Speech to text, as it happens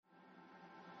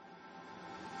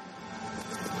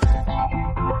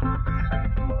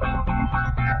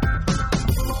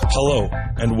Hello,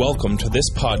 and welcome to this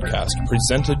podcast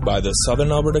presented by the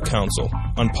Southern Alberta Council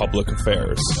on Public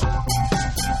Affairs.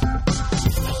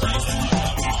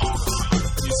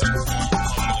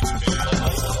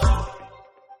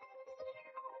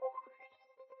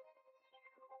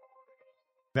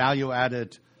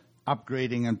 Value-added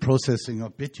upgrading and processing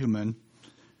of bitumen.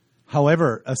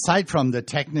 However, aside from the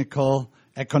technical,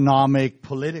 economic,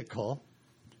 political,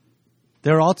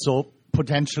 there are also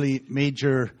potentially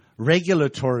major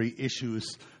regulatory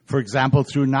issues, for example,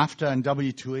 through NAFTA and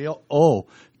WTO,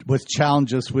 with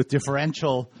challenges with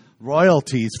differential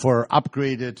royalties for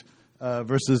upgraded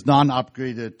versus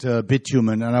non-upgraded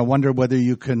bitumen. And I wonder whether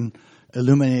you can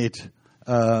illuminate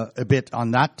a bit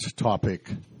on that topic.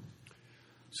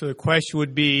 So the question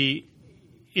would be,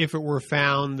 if it were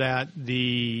found that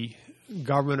the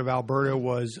government of Alberta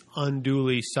was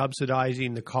unduly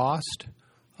subsidizing the cost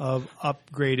of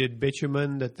upgraded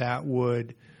bitumen, that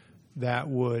would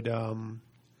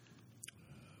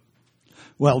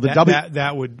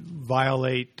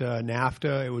violate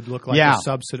NAFTA. It would look like a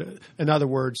subsidy. In other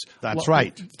words, that's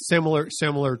right.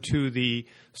 Similar to the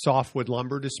softwood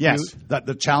lumber dispute. Yes, that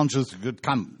the challenges could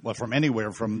come from anywhere,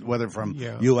 whether from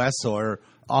U.S. or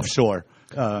offshore,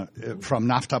 from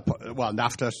NAFTA. Well,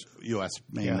 NAFTA U.S.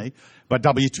 mainly, but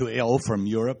WTO from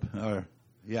Europe.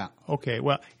 Okay.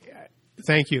 Well,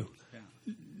 thank you.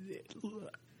 Yeah.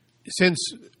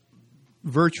 Since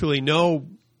virtually no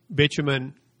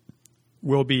bitumen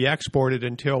will be exported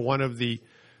until one of the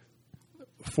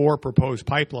 4 proposed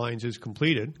pipelines is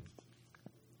completed,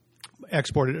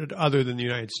 exported other than the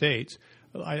United States,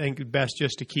 I think it's best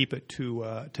just to keep it to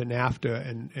NAFTA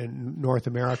and North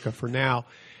America for now.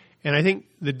 And I think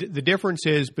the difference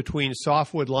is between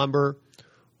softwood lumber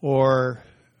or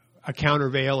a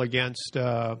countervail against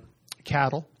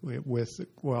cattle with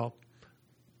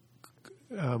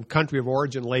country of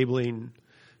origin labeling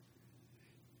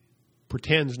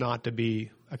pretends not to be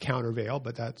a countervail,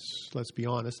 but let's be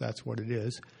honest, that's what it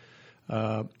is.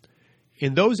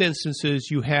 In those instances,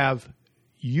 you have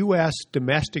U.S.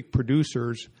 domestic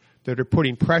producers that are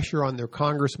putting pressure on their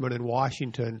congressmen in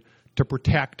Washington to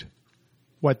protect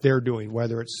what they're doing,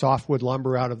 whether it's softwood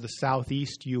lumber out of the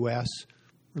southeast U.S.,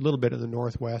 a little bit in the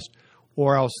northwest,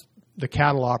 or else the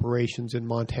cattle operations in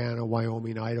Montana,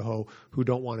 Wyoming, Idaho, who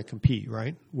don't want to compete,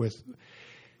 right?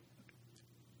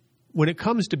 When it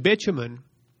comes to bitumen,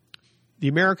 the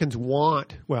Americans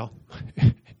want,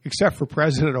 except for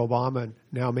President Obama and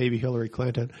now maybe Hillary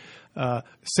Clinton,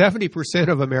 70%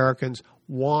 of Americans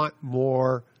want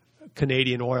more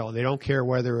Canadian oil. They don't care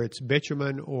whether it's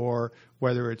bitumen or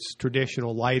whether it's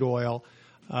traditional light oil.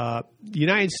 The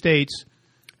United States,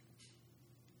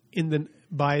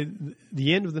 by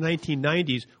the end of the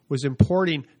 1990s, was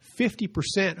importing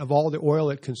 50% of all the oil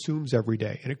it consumes every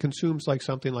day, and it consumes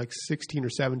something like 16 or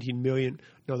 17 million.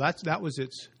 No, it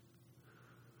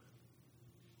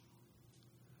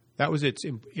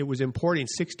was importing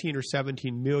 16 or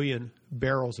 17 million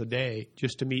barrels a day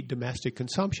just to meet domestic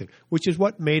consumption, which is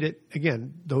what made it,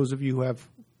 again, those of you who have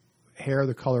hair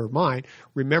the color of mine,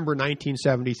 remember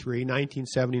 1973,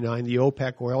 1979, the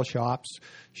OPEC oil shocks.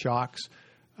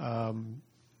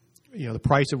 The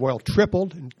price of oil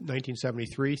tripled in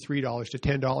 1973, $3 to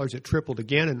 $10. It tripled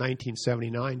again in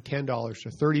 1979, $10 to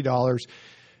 $30.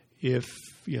 At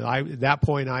that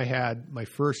point, I had my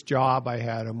first job. I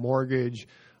had a mortgage.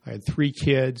 I had 3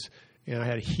 kids, and I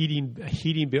had a heating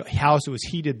house that was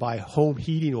heated by home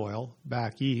heating oil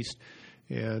back east.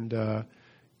 And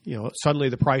suddenly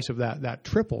the price of that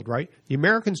tripled. Right? The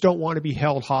Americans don't want to be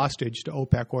held hostage to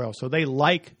OPEC oil, so they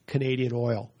like Canadian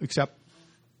oil, except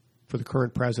for the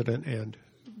current president and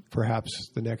perhaps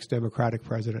the next Democratic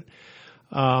president.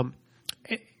 And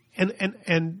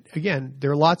again,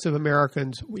 there are lots of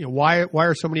Americans. Why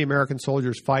are so many American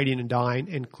soldiers fighting and dying,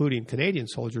 including Canadian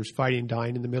soldiers fighting and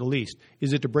dying in the Middle East?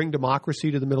 Is it to bring democracy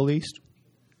to the Middle East?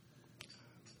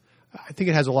 I think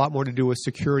it has a lot more to do with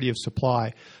security of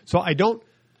supply. So I don't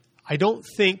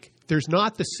think there's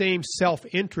not the same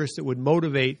self-interest that would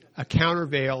motivate a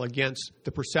countervail against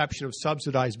the perception of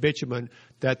subsidized bitumen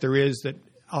that there is that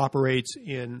operates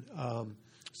in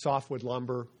softwood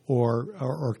lumber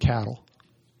or cattle.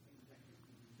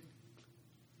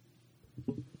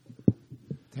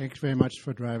 Thanks very much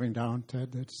for driving down,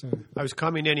 Ted. I was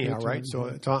coming anyhow, right?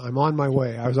 So I'm on my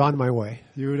way. I was on my way.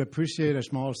 You would appreciate a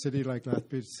small city like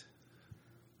Lethbridge.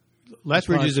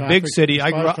 Lethbridge is a big city.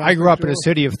 I grew up in a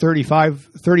city of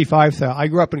 35,000. I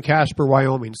grew up in Casper,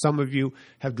 Wyoming. Some of you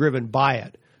have driven by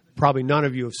it. Probably none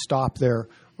of you have stopped there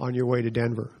on your way to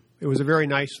Denver. It was a very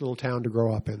nice little town to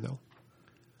grow up in, though.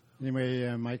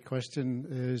 Anyway, my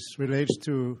question relates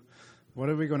to what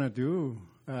are we going to do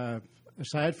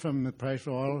aside from the price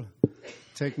of oil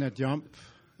taking a jump,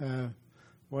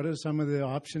 what are some of the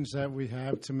options that we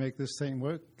have to make this thing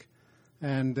work?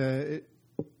 And the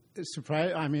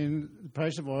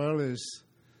price of oil is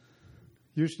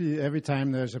usually every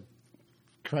time there's a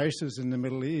crisis in the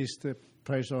Middle East, the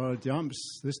price of oil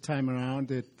jumps. This time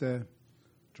around, it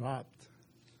dropped.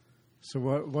 So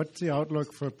what's the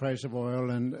outlook for price of oil?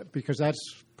 And because that's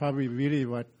probably really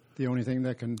the only thing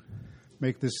that can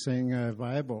make this thing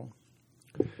viable.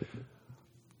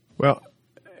 Well,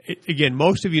 again,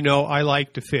 most of you know I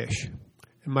like to fish.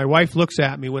 And my wife looks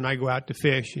at me when I go out to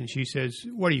fish, and she says,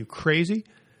 "What, are you crazy?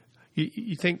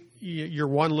 You think you're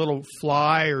one little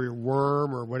fly or your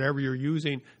worm or whatever you're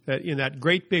using, that in that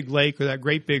great big lake or that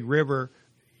great big river,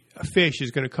 a fish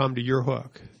is going to come to your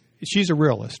hook?" She's a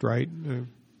realist, right?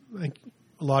 I think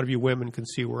a lot of you women can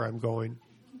see where I'm going.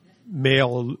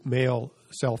 Male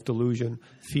self-delusion,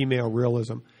 female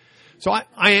realism. So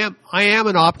I am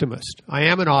an optimist. I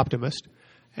am an optimist,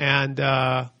 and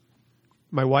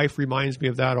my wife reminds me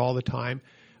of that all the time.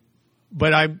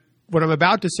 But what I'm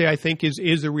about to say, I think,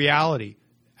 is a reality.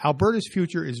 Alberta's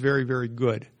future is very, very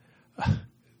good.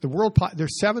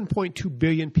 There's 7.2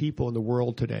 billion people in the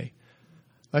world today.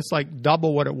 That's like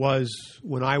double what it was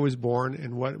when I was born,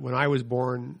 and when I was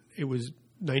born, it was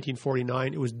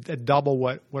 1949. It was double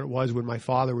what it was when my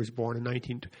father was born in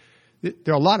 19.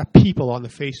 There are a lot of people on the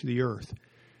face of the earth,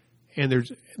 and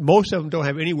most of them don't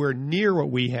have anywhere near what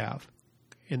we have.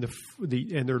 And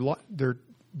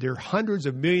there are hundreds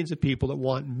of millions of people that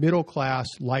want middle class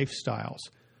lifestyles,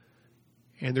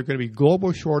 and there are going to be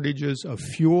global shortages of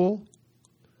fuel,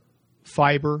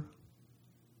 fiber.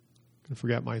 I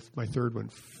forgot my third one: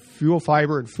 fuel,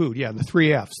 fiber, and food. Yeah, the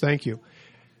 3 Fs. Thank you.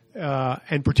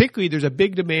 And particularly, there's a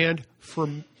big demand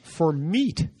for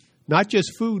meat, not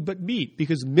just food, but meat,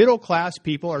 because middle class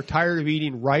people are tired of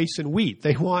eating rice and wheat.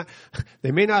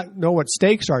 They may not know what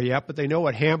steaks are yet, but they know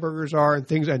what hamburgers are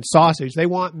and sausage. They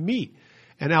want meat,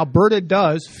 and Alberta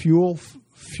does fuel,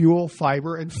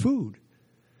 fiber, and food.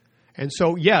 And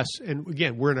so, yes, and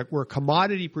again, we're a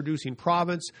commodity-producing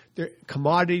province.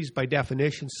 Commodities, by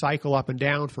definition, cycle up and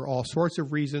down for all sorts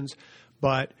of reasons.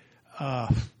 But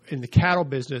in the cattle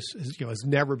business, has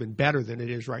never been better than it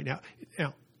is right now.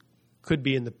 Now, could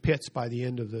be in the pits by the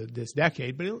end of this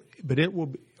decade, but it will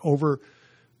be over.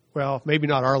 Well, maybe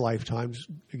not our lifetimes.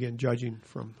 Again, judging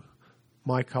from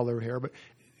my color hair, but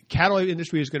cattle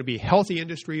industry is going to be a healthy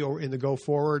industry in the go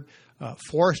forward.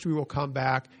 Forestry will come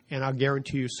back, and I'll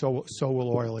guarantee you, so will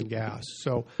oil and gas.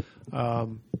 So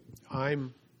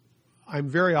I'm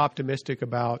very optimistic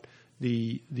about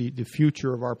the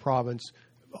future of our province,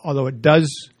 although it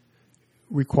does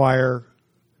require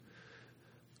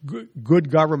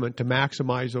good government to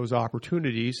maximize those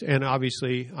opportunities. And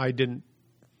obviously, I didn't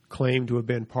claim to have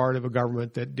been part of a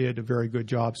government that did a very good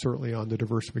job, certainly on the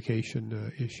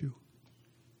diversification issue.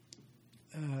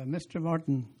 Mr.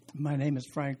 Martin, my name is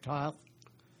Frank Toth.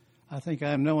 I think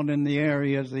I'm known in the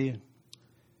area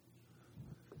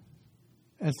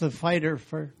as the fighter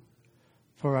for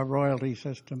a royalty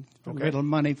system, for Okay. little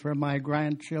money for my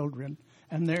grandchildren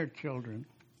and their children.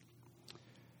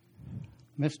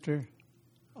 Mr.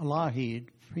 Lougheed,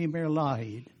 Premier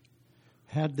Lougheed,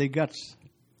 had the guts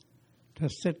to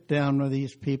sit down with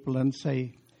these people and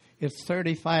say, it's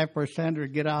 35% or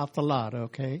get off the lot,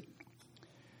 okay?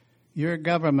 Your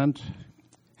government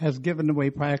has given away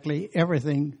practically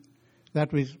everything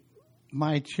that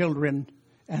my children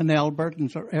and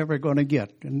Albertans are ever going to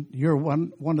get, and you're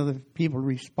one of the people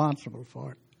responsible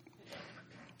for it,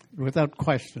 without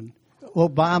question.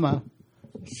 Obama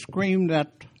screamed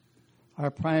at our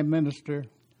Prime Minister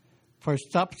for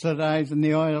subsidizing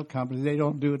the oil companies. They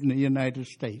don't do it in the United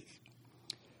States.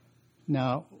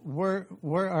 Now, where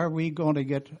are we going to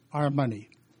get our money?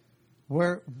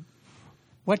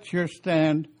 What's your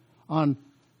stand on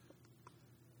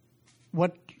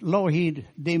what Lougheed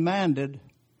demanded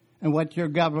and what your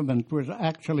government was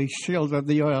actually shielded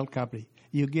the oil company?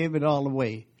 You gave it all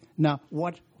away. Now,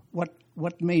 what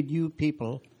made you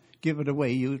people give it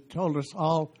away? You told us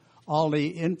all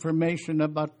the information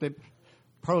about the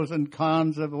pros and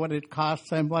cons of what it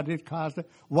costs and what it cost.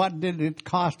 What did it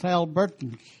cost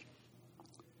Albertans?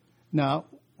 Now,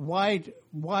 why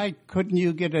couldn't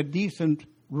you get a decent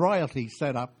royalty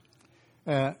set up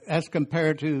as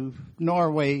compared to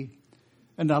Norway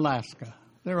and Alaska?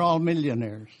 They're all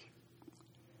millionaires.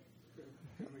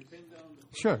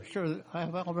 Sure.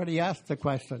 I've already asked the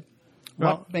question.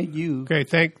 What made you? Okay,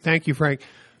 thank you, Frank.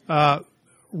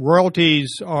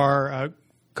 Royalties are a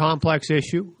complex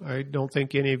issue. I don't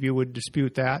think any of you would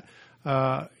dispute that.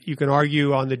 You can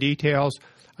argue on the details.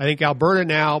 I think Alberta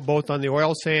now, both on the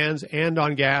oil sands and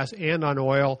on gas and on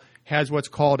oil, has what's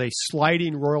called a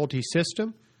sliding royalty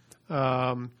system.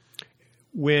 And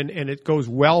it goes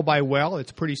well by well.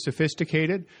 It's pretty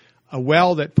sophisticated. A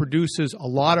well that produces a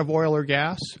lot of oil or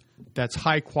gas, that's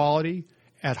high quality,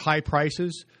 at high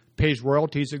prices, pays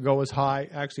royalties that go as high,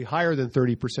 actually higher than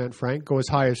 30%, Frank, go as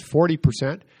high as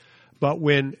 40%. But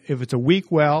if it's a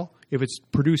weak well, if it's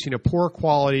producing a poor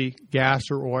quality gas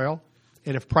or oil,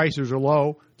 and if prices are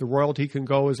low, the royalty can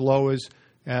go as low as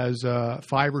 5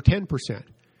 or 10%.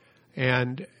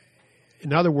 And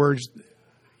in other words,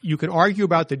 you can argue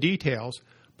about the details,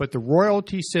 but the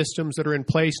royalty systems that are in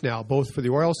place now, both for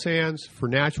the oil sands, for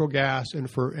natural gas, and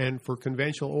for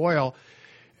conventional oil,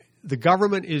 the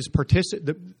government is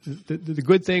the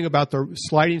good thing about the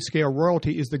sliding scale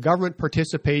royalty is the government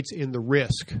participates in the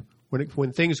risk.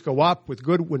 When things go up,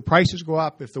 when prices go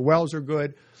up, if the wells are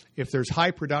good, if there's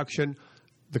high production,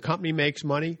 the company makes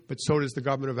money, but so does the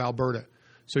government of Alberta.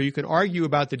 So you can argue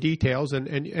about the details, and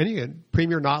again,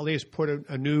 Premier Notley has put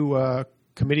a new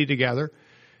committee together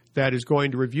that is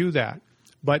going to review that.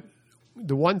 But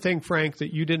the one thing, Frank,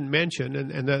 that you didn't mention,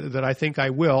 and that I think I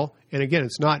will, and again,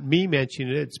 it's not me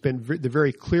mentioning it, it's been the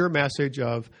very clear message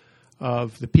of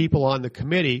the people on the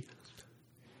committee,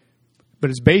 but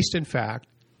it's based in fact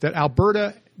that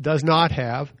Alberta does not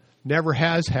have, never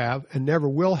has have, and never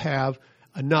will have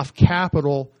enough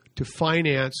capital to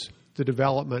finance the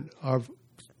development of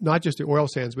not just the oil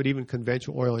sands, but even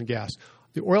conventional oil and gas.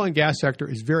 The oil and gas sector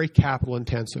is very capital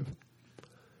intensive.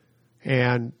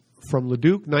 And from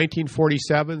Leduc,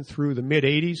 1947 through the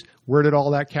mid-'80s, where did all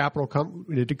that capital come?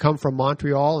 Did it come from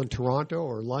Montreal and Toronto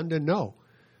or London? No.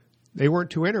 They weren't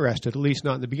too interested, at least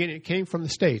not in the beginning. It came from the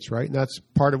States, right? And that's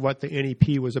part of what the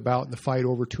NEP was about in the fight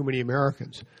over too many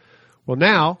Americans. Well,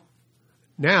 now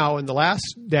in the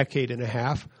last decade and a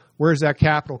half, where's that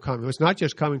capital coming? It's not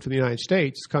just coming from the United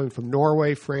States. It's coming from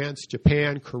Norway, France,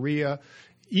 Japan, Korea,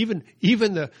 even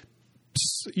the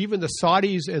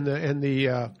Saudis and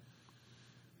the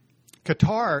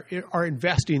Qatar are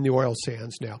investing in the oil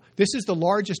sands now. This is the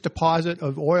largest deposit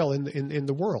of oil in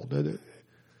the world,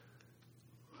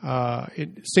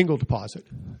 single deposit,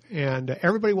 and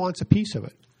everybody wants a piece of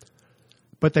it.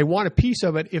 But they want a piece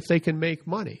of it if they can make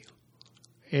money,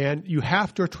 and you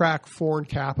have to attract foreign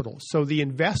capital. So the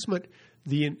investment,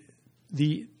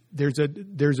 there's a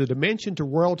dimension to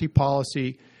royalty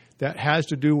policy that has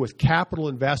to do with capital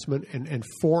investment and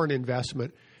foreign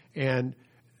investment, and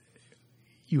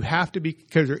you have to be,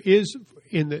 because there is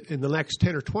in the next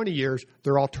 10 or 20 years,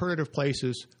 there are alternative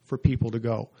places for people to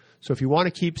go. So if you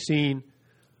want to keep seeing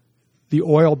the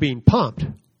oil being pumped,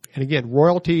 and again,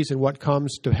 royalties and what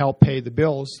comes to help pay the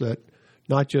bills, that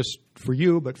not just for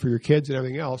you but for your kids and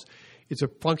everything else, it's a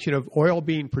function of oil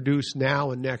being produced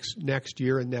now and next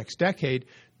year and next decade.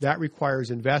 That requires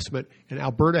investment, and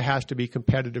Alberta has to be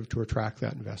competitive to attract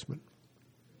that investment.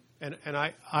 And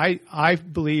I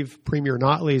believe Premier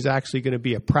Notley is actually going to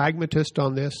be a pragmatist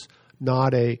on this,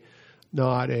 not a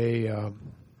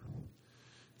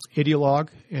ideologue.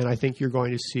 And I think you're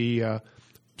going to see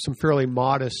some fairly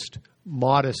modest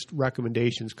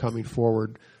recommendations coming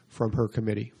forward from her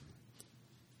committee.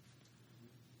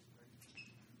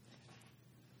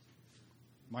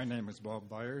 My name is Bob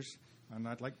Byers, and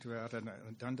I'd like to add an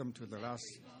addendum to the last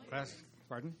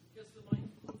pardon?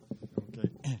 Okay.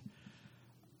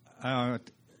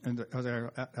 And as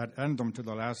an addendum to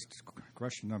the last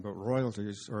question about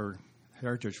royalties or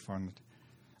Heritage Fund,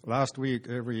 last week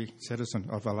every citizen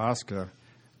of Alaska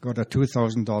got a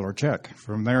 $2,000 check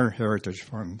from their Heritage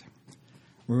Fund.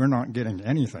 We're not getting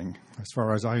anything, as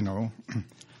far as I know.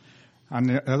 And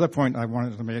the other point I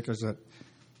wanted to make is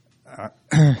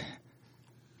that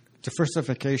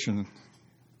diversification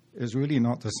is really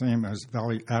not the same as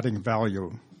adding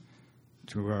value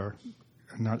to a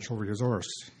natural resource.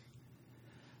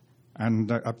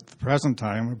 And at the present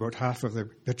time, about half of the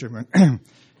bitumen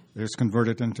is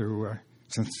converted into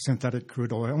synthetic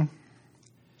crude oil,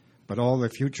 but all the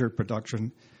future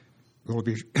production will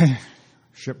be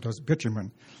shipped as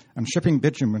bitumen. And shipping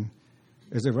bitumen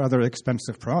is a rather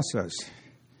expensive process.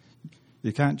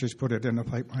 You can't just put it in a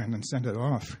pipeline and send it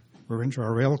off or into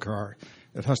a rail car.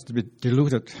 It has to be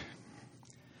diluted.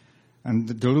 And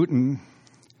the diluting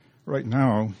right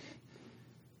now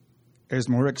is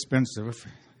more expensive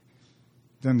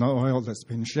than the oil that's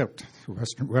being shipped to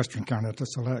Western Canada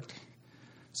Select.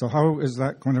 So how is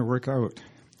that going to work out?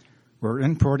 We're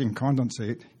importing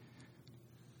condensate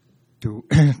to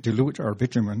dilute our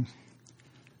bitumen,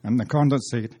 and the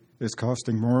condensate is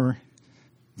costing more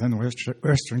than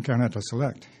Western Canada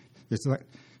Select. Is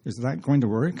that going to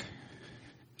work?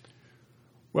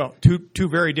 Well, two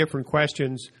very different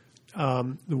questions.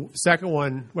 The second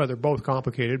one, well, they're both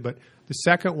complicated, but the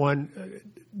second one,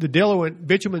 the diluent,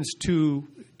 bitumen's too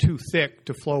thick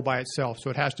to flow by itself, so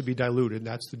it has to be diluted.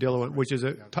 That's the diluent, which is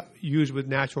used with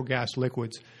natural gas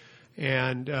liquids.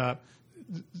 And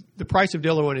the price of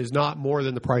diluent is not more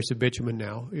than the price of bitumen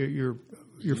now. You're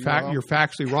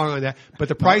factually wrong on that. But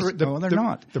the price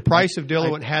the price of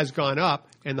diluent has gone up,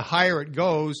 and the higher it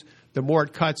goes, the more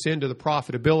it cuts into the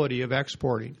profitability of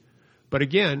exporting. But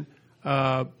again,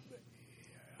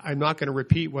 I'm not going to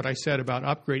repeat what I said about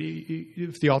upgrade.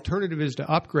 If the alternative is to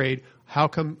upgrade, how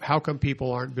come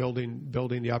people aren't building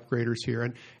the upgraders here?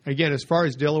 And again, as far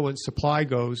as diluent supply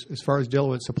goes,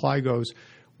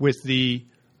 with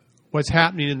what's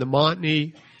happening in the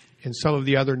Montney and some of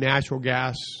the other natural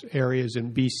gas areas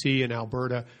in BC and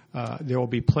Alberta, there will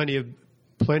be plenty of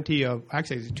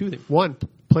actually two things. One,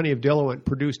 plenty of diluent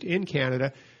produced in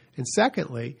Canada, and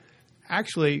secondly,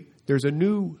 actually there's a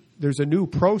new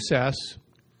process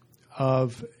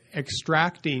of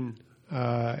extracting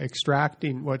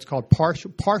what's called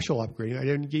partial upgrading. I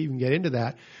didn't even get into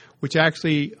that, which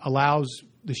actually allows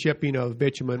the shipping of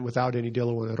bitumen without any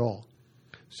diluent at all.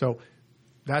 So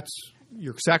that's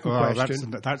your second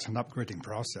question. That's an upgrading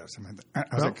process. I mean,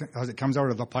 as it comes out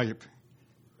of the pipe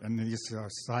in these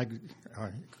SAG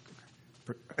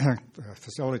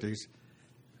facilities,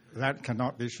 that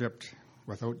cannot be shipped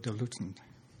without diluent.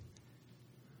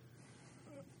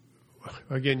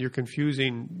 Again, you're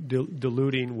confusing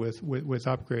diluting with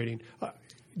upgrading.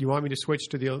 You want me to switch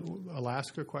to the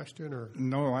Alaska question, or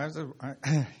no?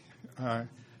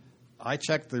 I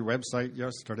checked the website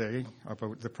yesterday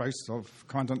about the price of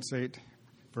condensate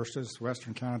versus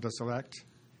Western Canada Select,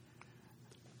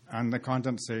 and the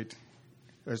condensate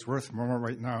is worth more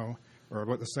right now, or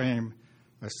about the same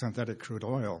as synthetic crude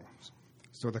oil.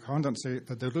 So the condensate,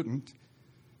 the diluent,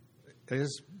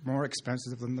 is more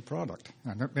expensive than the product,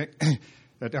 and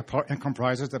it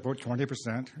comprises about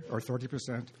 20% or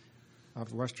 30%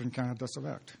 of Western Canada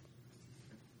Select.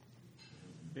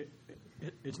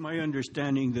 It's my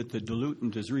understanding that the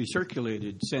diluent is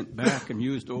recirculated, sent back, and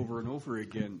used over and over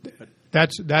again.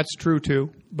 That's true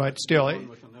too, but still, yeah,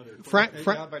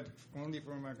 but only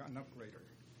from an upgrader.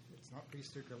 It's not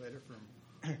recirculated from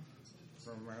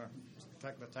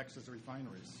the Texas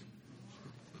refineries.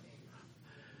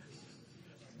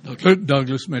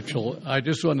 Douglas Mitchell, I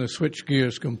just want to switch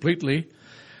gears completely.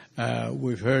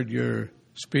 We've heard your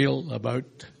spiel about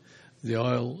the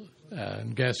oil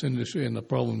and gas industry and the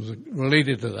problems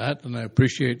related to that, and I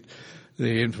appreciate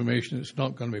the information. It's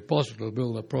not going to be possible to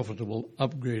build a profitable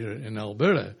upgrader in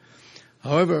Alberta.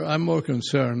 However, I'm more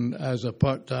concerned as a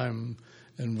part-time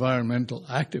environmental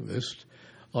activist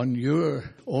on your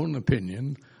own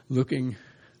opinion, looking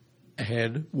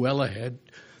ahead, well ahead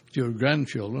to your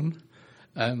grandchildren,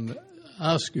 and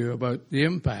ask you about the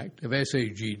impact of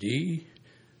SAGD,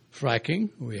 fracking.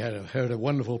 We heard a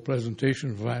wonderful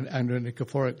presentation from Andrew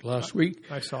Nikiforuk last week.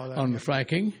 I saw that, on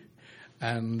fracking,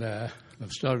 and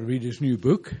I've started to read his new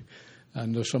book,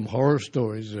 and there's some horror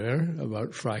stories there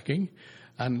about fracking,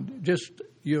 and just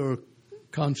your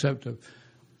concept of,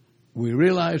 we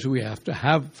realize we have to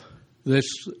have this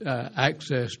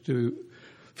access to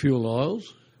fuel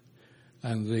oils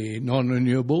and the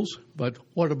non-renewables, but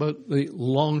what about the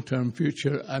long-term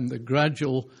future and the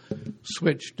gradual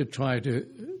switch to try to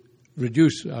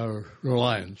reduce our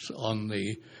reliance on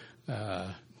the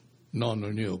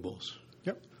non-renewables?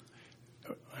 Yep.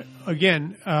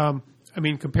 Again, I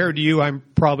mean, compared to you, I'm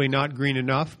probably not green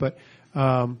enough, but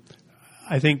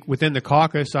I think within the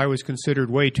caucus, I was considered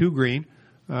way too green.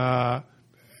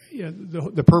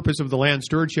 The purpose of the Land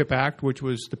Stewardship Act, which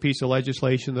was the piece of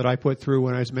legislation that I put through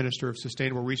when I was Minister of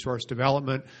Sustainable Resource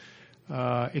Development,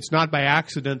 it's not by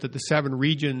accident that the 7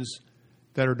 regions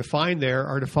that are defined there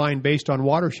are defined based on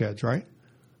watersheds, right?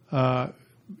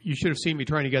 You should have seen me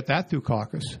trying to get that through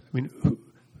caucus. I mean,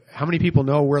 how many people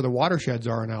know where the watersheds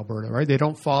are in Alberta, right? They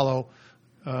don't follow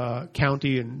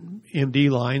county and MD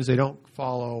lines. They don't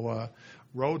follow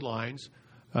road lines.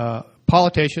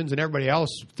 Politicians and everybody else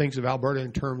thinks of Alberta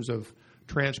in terms of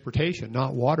transportation,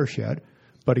 not watershed.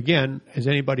 But again, as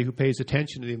anybody who pays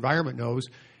attention to the environment knows,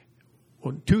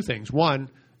 well, 2 things. One,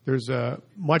 there's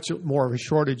much more of a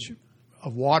shortage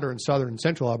of water in southern and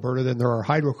central Alberta than there are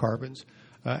hydrocarbons.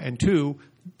 And 2,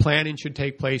 planning should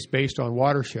take place based on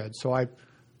watersheds. So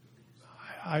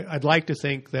I'd like to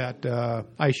think that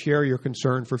I share your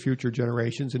concern for future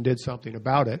generations and did something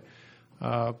about it.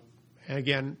 And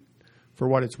again, for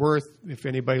what it's worth, if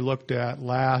anybody looked at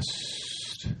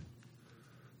last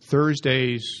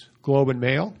Thursday's Globe and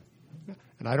Mail,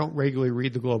 and I don't regularly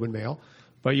read the Globe and Mail,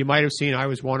 But you might have seen I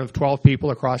was one of 12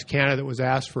 people across Canada that was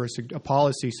asked for a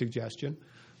policy suggestion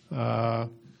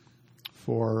for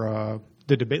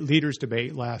the leaders'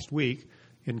 debate last week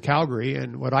in Calgary.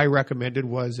 And what I recommended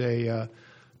was a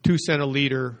 2 cent a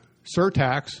liter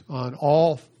surtax on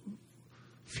all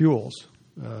fuels,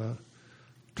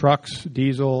 trucks,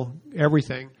 diesel,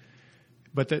 everything,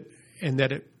 but that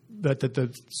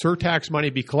the surtax money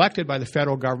be collected by the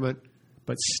federal government,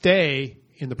 but stay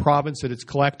in the province that it's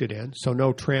collected in, so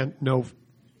no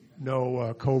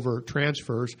covert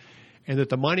transfers, and that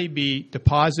the money be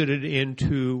deposited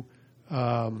into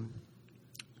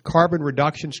carbon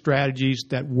reduction strategies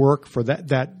that work for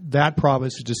that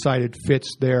province has decided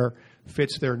fits their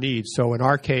needs. So in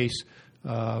our case,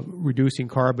 reducing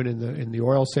carbon in the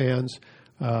oil sands.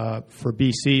 For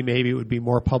BC, maybe it would be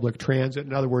more public transit.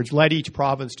 In other words, let each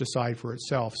province decide for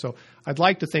itself. So I'd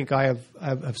like to think I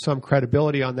have some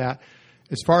credibility on that.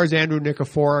 As far as Andrew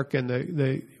Nikiforuk and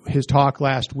his talk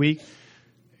last week,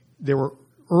 there were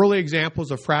early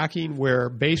examples of fracking where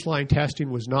baseline testing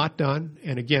was not done.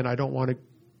 And again, I don't want to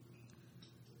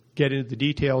get into the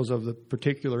details of the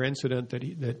particular incident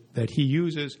that he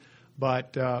uses,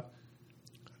 but I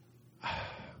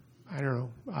don't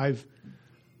know. I've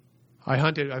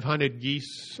hunted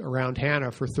geese around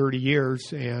Hanna for 30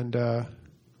 years, and I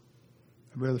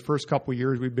remember the first couple of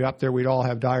years we'd be up there, we'd all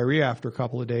have diarrhea after a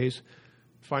couple of days.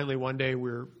 Finally, one day we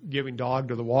were giving dog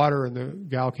to the water, and the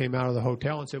gal came out of the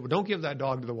hotel and said, "Well, don't give that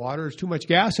dog to the water. There's too much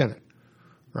gas in it."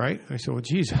 Right? I said, "Well,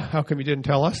 geez, how come you didn't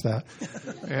tell us that?"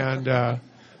 And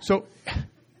so,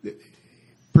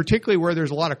 particularly where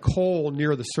there's a lot of coal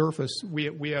near the surface, we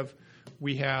have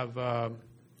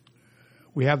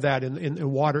that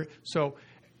in water. So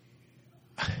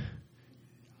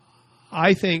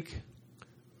I think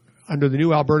under the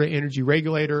new Alberta Energy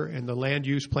Regulator and the land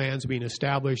use plans being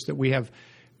established that we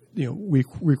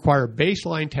require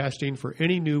baseline testing for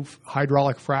any new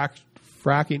hydraulic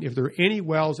fracking. If there are any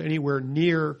wells anywhere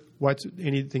near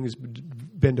anything has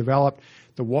been developed,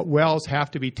 the wells have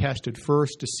to be tested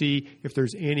first to see if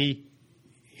there's any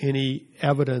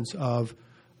evidence of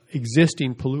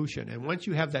existing pollution. And once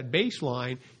you have that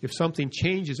baseline, if something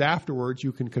changes afterwards,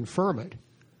 you can confirm it.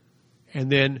 And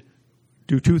then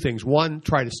do two things. One,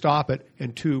 try to stop it,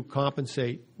 and two,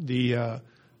 compensate the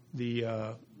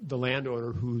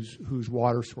landowner whose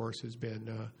water source has been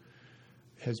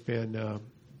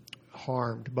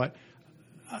harmed. But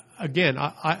again,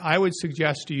 I would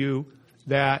suggest to you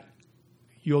that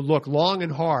you'll look long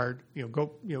and hard.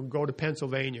 Go to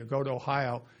Pennsylvania, go to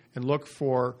Ohio, and look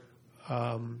for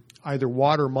either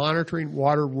water monitoring,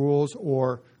 water rules,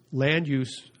 or land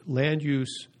use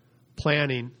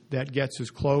planning that gets as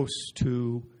close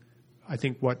to, I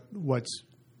think, what's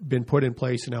been put in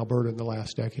place in Alberta in the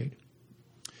last decade.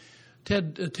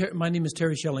 Ted, my name is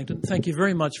Terry Shellington. Thank you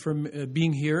very much for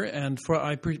being here, and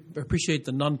I appreciate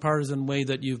the nonpartisan way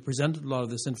that you've presented a lot of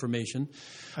this information.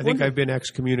 I think I've been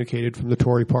excommunicated from the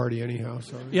Tory party anyhow.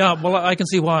 So. Yeah, well, I can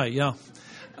see why, yeah.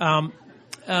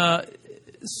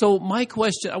 So my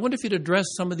question, I wonder if you'd address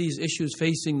some of these issues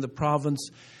facing the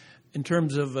province in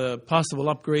terms of possible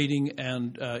upgrading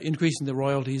and increasing the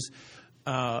royalties.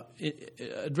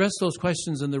 Address those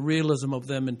questions and the realism of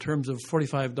them in terms of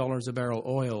 $45 a barrel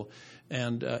oil.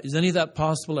 And is any of that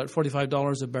possible at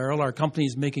 $45 a barrel? Are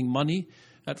companies making money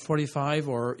at $45,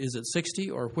 or is it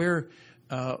 $60? Or where,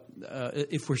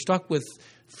 if we're stuck with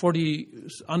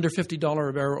under $50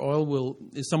 a barrel oil,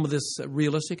 is some of this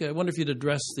realistic? I wonder if you'd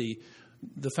address the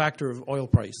factor of oil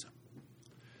price.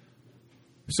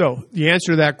 So the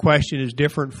answer to that question is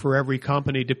different for every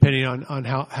company depending on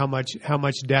how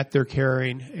much debt they're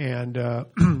carrying and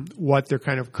what their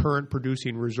kind of current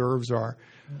producing reserves are.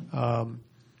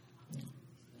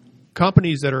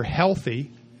 Companies that are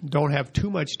healthy, don't have too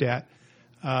much debt,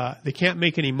 they can't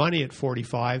make any money at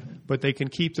 45, but they can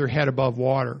keep their head above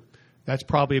water. That's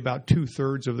probably about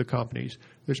 2/3 of the companies.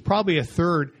 There's probably a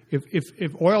third.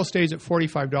 If oil stays at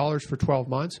 $45 for 12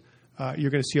 months,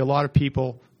 you're going to see a lot of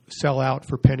people sell out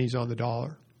for pennies on the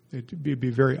dollar. It'd be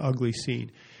a very ugly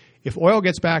scene. If oil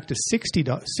gets back to 60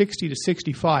 to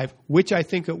 65, which I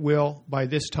think it will by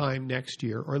this time next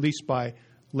year, or at least by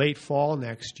late fall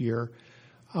next year,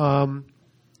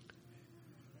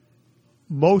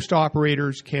 most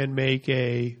operators can make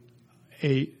can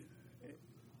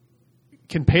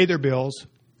pay their bills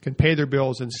and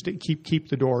keep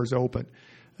the doors open.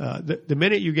 The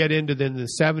minute you get into then the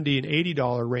 $70 and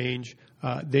 $80 range,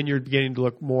 then you're beginning to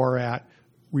look more at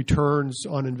returns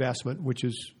on investment, which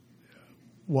is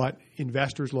what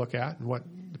investors look at and what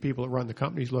the people that run the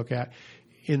companies look at,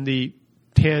 in the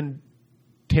 10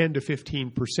 10 to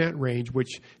 15% range,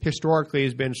 which historically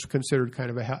has been considered kind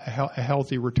of a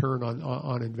healthy return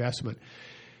on investment.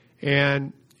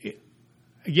 And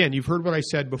again, you've heard what I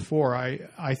said before.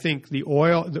 I think the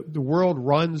world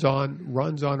runs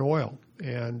on oil,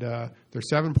 and there's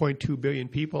 7.2 billion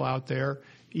people out there.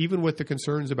 Even with the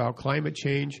concerns about climate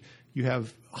change, you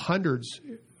have hundreds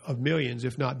of millions,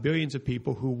 if not billions, of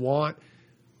people who want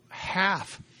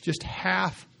just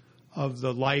half of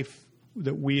the life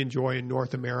that we enjoy in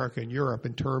North America and Europe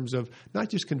in terms of not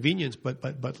just convenience, but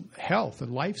health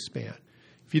and lifespan.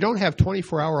 If you don't have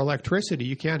 24-hour electricity,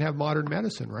 you can't have modern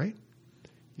medicine, right?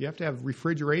 You have to have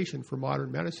refrigeration for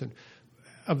modern medicine.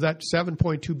 Of that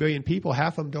 7.2 billion people,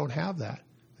 half of them don't have that.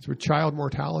 That's where child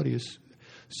mortality is.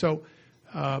 So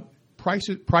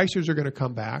prices are going to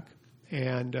come back.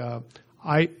 And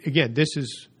this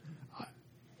is,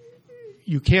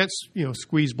 you can't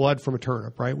squeeze blood from a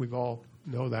turnip, right? We've all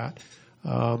know that.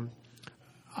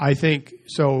 I think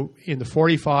so. In the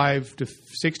 $45 to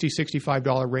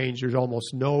 $65 range, there's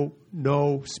almost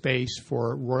no space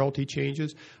for royalty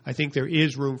changes. I think there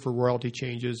is room for royalty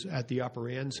changes at the upper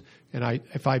ends, and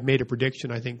if I made a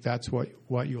prediction, I think that's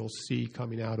what you'll see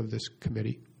coming out of this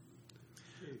committee.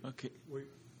 Okay.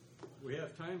 We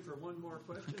have time for one more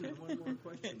question and one more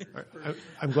question.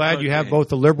 I'm glad you have both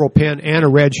the Liberal pen and a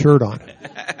red shirt on.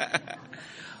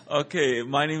 Okay,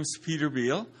 my name's Peter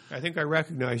Beal. I think I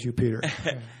recognize you, Peter.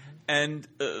 And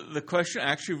the question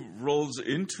actually rolls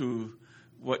into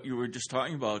what you were just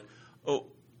talking about.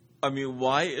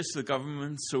 Why is the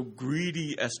government so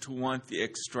greedy as to want the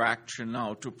extraction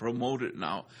now, to promote it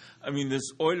now?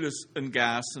 There's oil and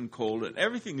gas and coal, and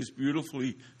everything is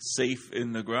beautifully safe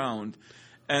in the ground.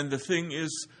 And the thing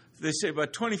is, they say by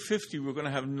 2050 we're going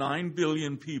to have 9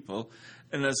 billion people,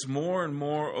 and as more and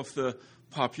more of the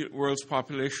world's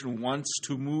population wants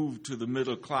to move to the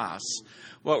middle class,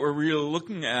 what we're really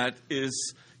looking at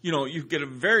is, you get a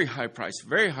very high price,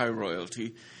 very high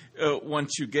royalty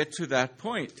once you get to that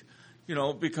point,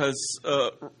 because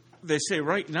they say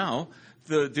right now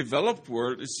the developed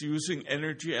world is using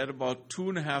energy at about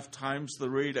 2.5 times the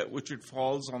rate at which it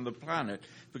falls on the planet,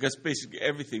 because basically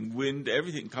everything, wind,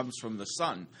 everything comes from the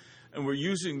sun. And we're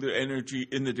using the energy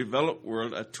in the developed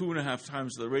world at 2.5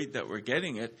 times the rate that we're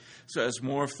getting it. So as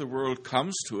more of the world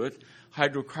comes to it,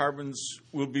 hydrocarbons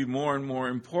will be more and more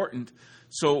important.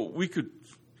 So we could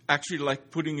actually,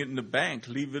 like putting it in the bank,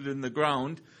 leave it in the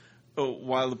ground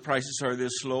while the prices are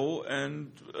this low,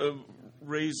 and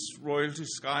raise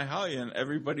royalties sky high, and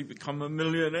everybody become a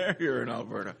millionaire here in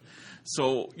Alberta.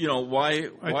 So, why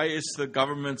is the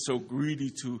government so greedy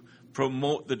to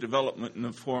promote the development in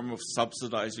the form of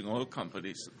subsidizing oil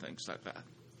companies and things like that?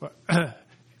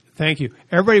 Thank you.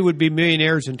 Everybody would be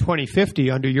millionaires in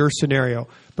 2050 under your scenario,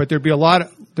 but there'd be a lot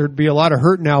of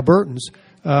hurting Albertans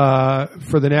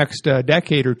for the next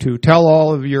decade or two. Tell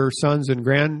all of your sons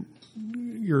and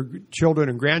your children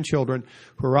and grandchildren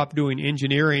who are up doing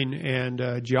engineering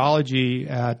and geology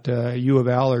at U of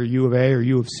L or U of A or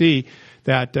U of C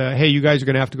that, hey, you guys are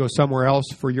going to have to go somewhere else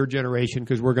for your generation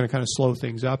because we're going to kind of slow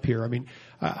things up here.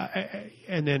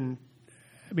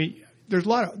 There's a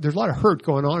lot of hurt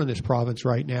going on in this province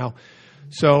right now.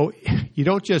 So you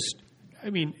don't just,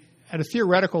 at a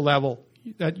theoretical level,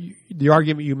 the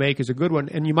argument you make is a good one.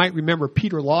 And you might remember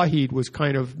Peter Lougheed was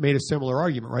kind of made a similar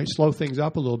argument, right? Slow things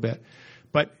up a little bit.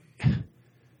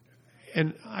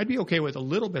 And I'd be okay with a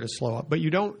little bit of slow up, but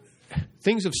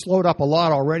things have slowed up a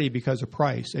lot already because of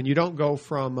price, and you don't go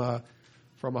from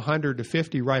 100 to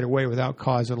 50 right away without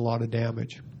causing a lot of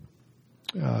damage.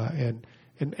 And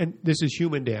this is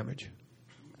human damage.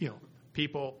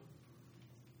 People,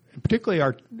 and particularly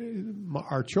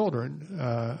our children.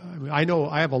 I know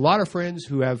I have a lot of friends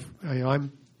who have.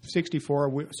 I'm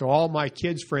 64, so all my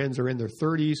kids' friends are in their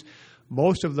 30s.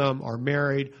 Most of them are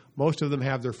married. Most of them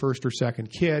have their first or second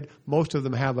kid. Most of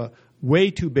them have a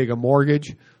way too big a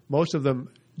mortgage. Most of them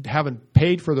haven't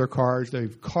paid for their cars. They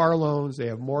have car loans. They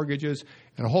have mortgages.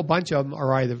 And a whole bunch of them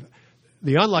are either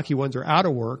the unlucky ones are out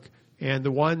of work, and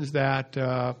the ones that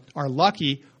are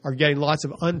lucky are getting lots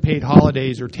of unpaid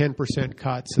holidays or 10%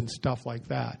 cuts and stuff like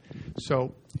that.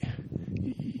 So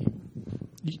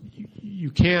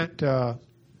you can't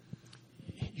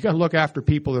you got to look after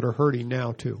people that are hurting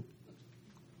now too.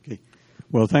 Okay.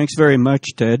 Well, thanks very much,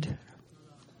 Ted.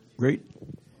 Great.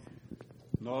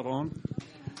 Not on.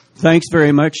 Thanks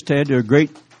very much, Ted. A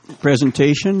great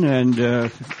presentation and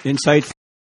insightful.